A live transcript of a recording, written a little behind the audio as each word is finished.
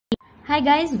Hi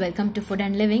guys, welcome to Food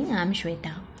and Living. I'm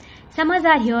Shweta. Summers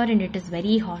are here and it is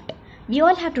very hot. We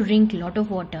all have to drink a lot of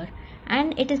water,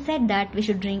 and it is said that we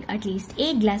should drink at least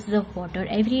 8 glasses of water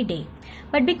every day.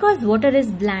 But because water is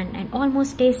bland and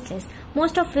almost tasteless,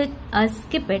 most of us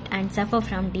skip it and suffer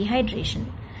from dehydration.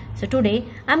 So today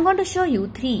I'm going to show you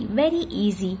 3 very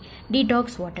easy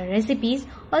detox water recipes,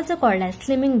 also called as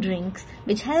slimming drinks,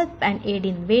 which help and aid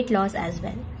in weight loss as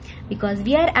well. Because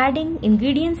we are adding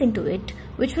ingredients into it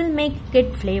which will make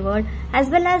it flavored as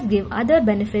well as give other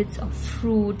benefits of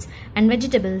fruits and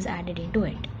vegetables added into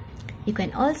it. You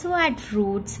can also add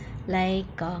fruits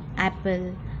like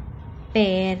apple,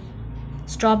 pear,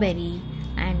 strawberry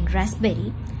and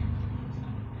raspberry.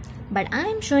 But I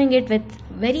am showing it with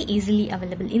very easily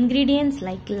available ingredients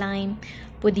like lime,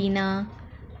 pudina,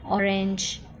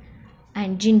 orange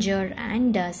and ginger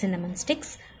and cinnamon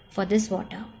sticks for this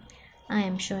water. I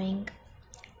am showing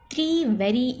 3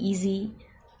 very easy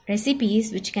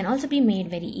recipes which can also be made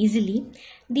very easily.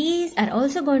 These are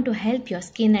also going to help your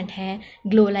skin and hair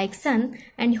glow like sun,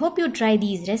 and hope you try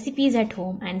these recipes at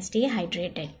home and stay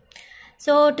hydrated.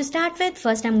 So to start with,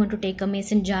 first I'm going to take a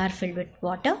mason jar filled with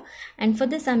water, and for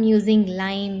this I'm using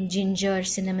lime, ginger,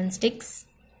 cinnamon sticks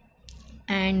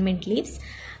and mint leaves.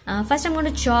 First I'm going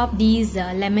to chop these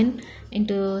lemon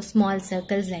into small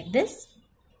circles like this.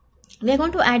 We are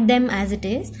going to add them as it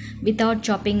is without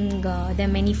chopping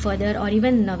them any further, or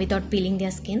even without peeling their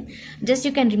skin. Just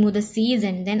you can remove the seeds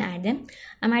and then add them.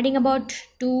 I'm adding about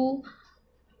 2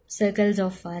 circles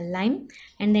of lime,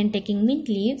 and then taking mint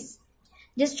leaves.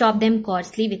 Just chop them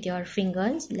coarsely with your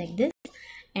fingers like this,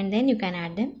 and then you can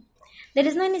add them. There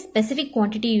is no any specific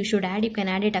quantity you should add. You can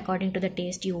add it according to the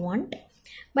taste you want,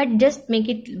 but just make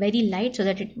it very light so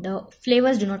that the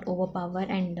flavors do not overpower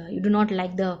and you do not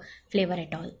like the flavor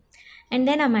at all. And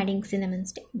then I'm adding cinnamon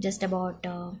stick, just about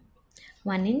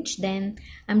 1 inch. Then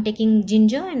I'm taking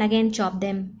ginger and again chop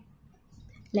them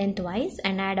lengthwise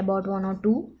and add about 1 or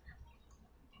 2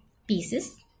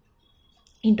 pieces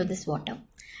into this water.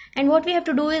 And what we have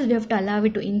to do is we have to allow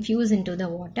it to infuse into the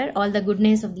water. All the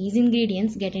goodness of these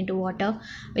ingredients get into water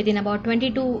within about 20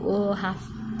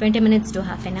 minutes to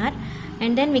half an hour,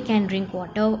 and then we can drink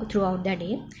water throughout the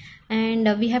day.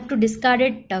 And we have to discard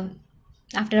it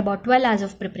after about 12 hours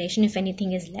of preparation if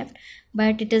anything is left,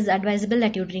 but it is advisable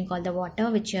that you drink all the water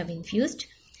which you have infused,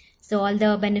 so all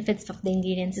the benefits of the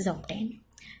ingredients is obtained.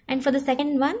 And for the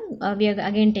second one, we are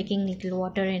again taking little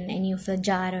water in any of the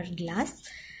jar or glass,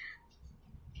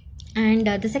 and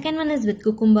the second one is with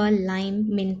cucumber,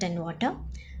 lime, mint and water.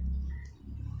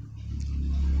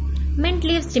 Mint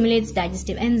leaf stimulates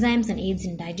digestive enzymes and aids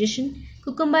in digestion.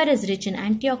 Cucumber is rich in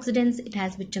antioxidants. It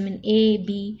has vitamin A,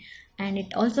 B, and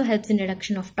it also helps in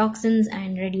reduction of toxins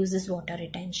and reduces water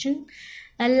retention.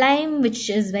 Lime, which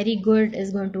is very good,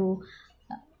 is going to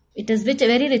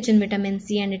very rich in vitamin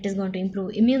C, and it is going to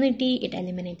improve immunity. It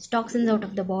eliminates toxins out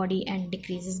of the body and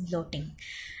decreases bloating.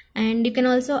 And you can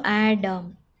also add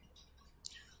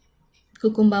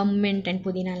cucumber, mint and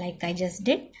pudina like I just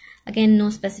did. Again,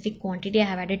 no specific quantity. I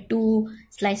have added 2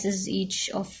 slices each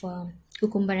of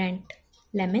cucumber and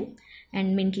lemon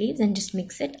and mint leaves, and just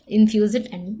mix it, infuse it,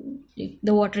 and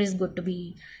the water is good to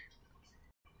be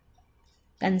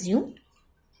consumed.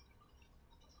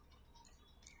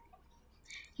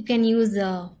 You can use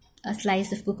a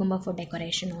slice of cucumber for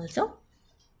decoration also.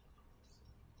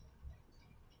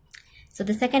 So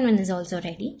the second one is also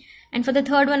ready. And for the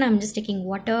third one, I'm just taking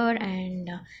water, and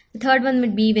the third one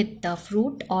would be with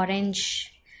fruit, orange,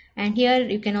 and here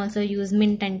you can also use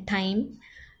mint and thyme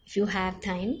if you have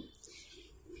thyme.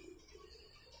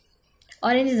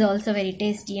 Orange is also very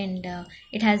tasty, and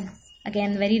it has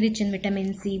again very rich in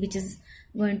vitamin C, which is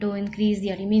going to increase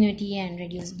your immunity and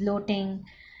reduce bloating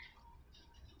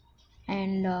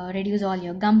and reduce all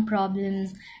your gum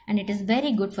problems, and it is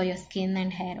very good for your skin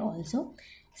and hair also.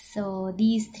 So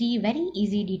these 3 very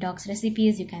easy detox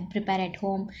recipes you can prepare at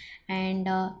home, and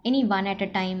any one at a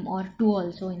time or 2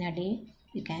 also in a day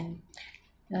you can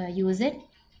use it,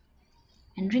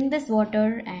 and drink this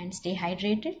water and stay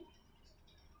hydrated.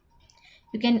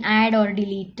 You can add or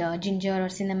delete ginger or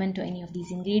cinnamon to any of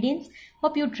these ingredients.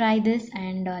 Hope you try this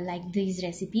and like these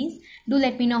recipes. Do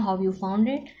let me know how you found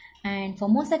it. And for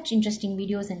more such interesting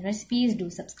videos and recipes, do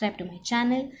subscribe to my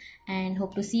channel, and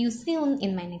hope to see you soon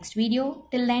in my next video.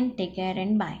 Till then, take care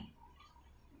and bye.